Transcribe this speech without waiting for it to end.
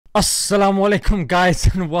Assalamu alaikum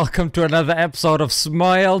guys, and welcome to another episode of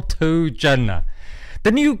Smile to Jannah.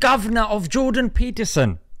 The new governor of Jordan,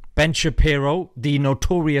 Peterson, Ben Shapiro, the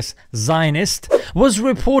notorious Zionist, was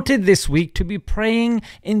reported this week to be praying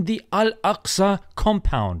in the Al-Aqsa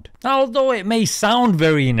compound. Although it may sound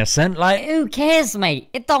very innocent, like who cares, mate?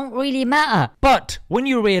 It don't really matter. But when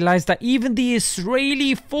you realize that even the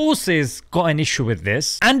Israeli forces got an issue with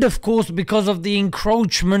this, and of course because of the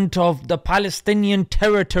encroachment of the Palestinian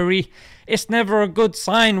territory, it's never a good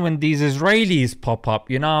sign when these Israelis pop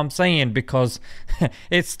up, you know what I'm saying? Because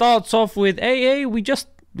it starts off with, hey, we just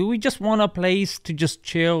want a place to just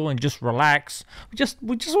chill and just relax. We just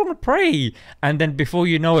want to pray. And then before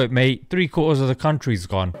you know it, mate, 3/4 of the country's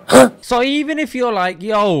gone. So even if you're like,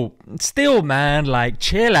 yo, still man, like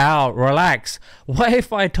chill out, relax. What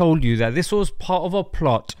if I told you that this was part of a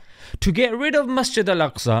plot to get rid of Masjid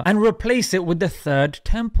Aqsa and replace it with the third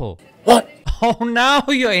temple? What? Oh, now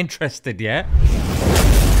you're interested, yeah?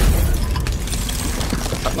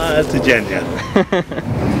 That's a genius.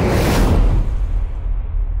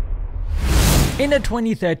 In a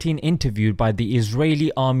 2013 interview by the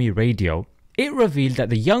Israeli Army radio, it revealed that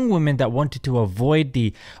the young women that wanted to avoid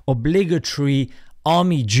the obligatory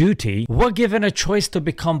army duty were given a choice to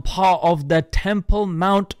become part of the Temple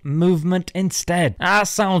Mount movement instead. That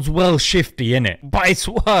sounds well shifty, innit? But it's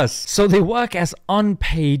worse. So they work as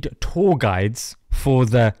unpaid tour guides for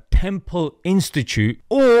the Temple Institute,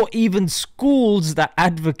 or even schools that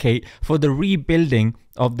advocate for the rebuilding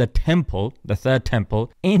of the temple, the third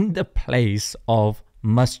temple, in the place of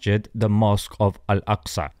Masjid, the Mosque of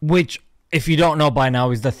Al-Aqsa, which, if you don't know by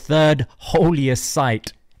now, is the third holiest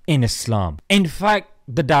site in Islam. In fact,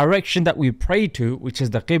 the direction that we pray to, which is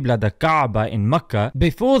the Qibla, the Kaaba in Mecca,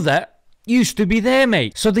 before that used to be there,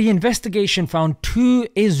 mate. So the investigation found two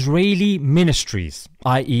Israeli ministries,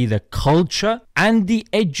 i.e. the culture and the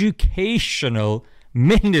educational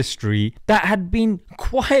ministry, that had been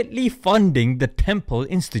quietly funding the Temple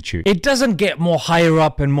Institute. It doesn't get more higher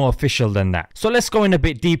up and more official than that. So let's go in a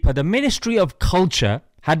bit deeper. The Ministry of Culture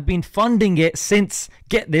had been funding it since,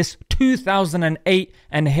 get this, 2008,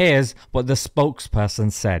 and here's what the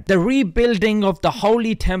spokesperson said. The rebuilding of the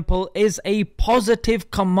Holy Temple is a positive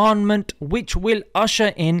commandment which will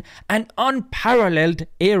usher in an unparalleled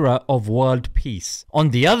era of world peace.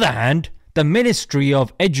 On the other hand, the Ministry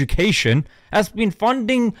of Education has been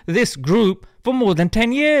funding this group for more than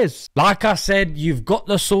 10 years. Like I said, you've got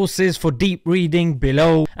the sources for deep reading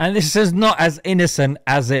below, and this is not as innocent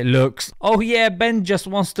as it looks. Oh yeah, Ben just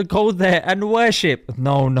wants to go there and worship.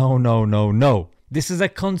 No. This is a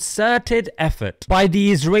concerted effort by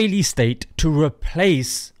the Israeli state to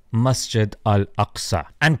replace Masjid Al-Aqsa.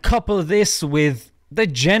 And couple this with the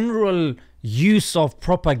general use of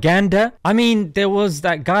propaganda. I mean, there was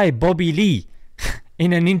that guy Bobby Lee.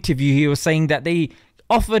 In an interview, he was saying that they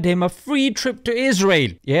offered him a free trip to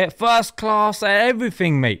Israel. Yeah, first class and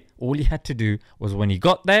everything, mate. All he had to do was, when he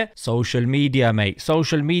got there, social media, mate.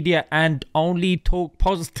 Social media, and only talk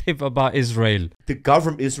positive about Israel. The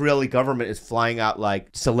Israeli government is flying out like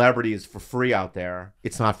celebrities for free out there.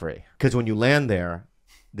 It's not free. Because when you land there,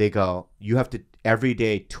 they go, you have to every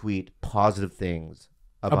day tweet positive things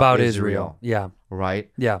about Israel. Yeah.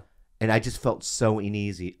 Right? Yeah. And I just felt so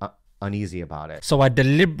uneasy about it. So I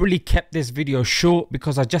deliberately kept this video short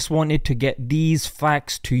because I just wanted to get these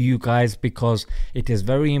facts to you guys, because it is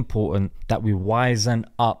very important that we wisen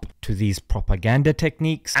up to these propaganda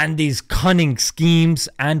techniques and these cunning schemes,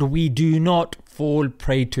 and we do not fall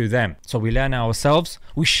prey to them. So we learn ourselves,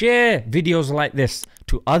 we share videos like this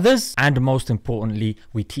to others, and most importantly,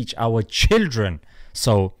 we teach our children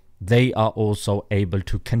so they are also able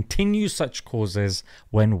to continue such causes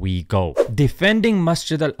when we go. Defending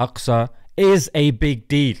Masjid Al-Aqsa is a big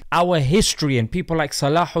deal. Our history and people like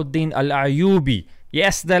Salahuddin Al-Ayyubi,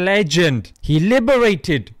 yes, the legend, he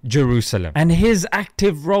liberated Jerusalem. And his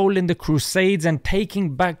active role in the Crusades and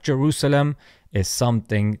taking back Jerusalem is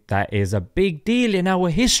something that is a big deal in our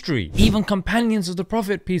history. Even companions of the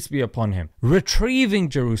Prophet, peace be upon him, retrieving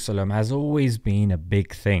Jerusalem has always been a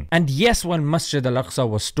big thing. And yes, when Masjid Al-Aqsa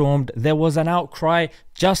was stormed, there was an outcry,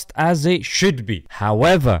 just as it should be.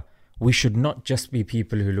 However, we should not just be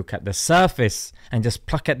people who look at the surface and just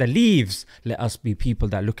pluck at the leaves. Let us be people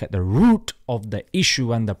that look at the root of the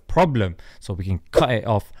issue and the problem, so we can cut it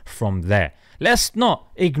off from there. Let's not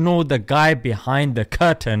ignore the guy behind the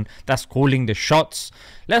curtain that's calling the shots.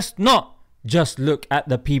 Let's not just look at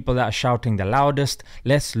the people that are shouting the loudest.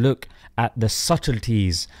 Let's look at the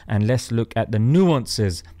subtleties, and let's look at the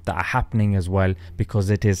nuances that are happening as well,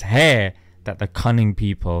 because it is here that the cunning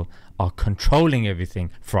people are controlling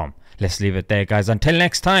everything from. Let's leave it there, guys. Until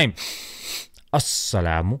next time,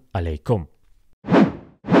 Assalamu alaikum.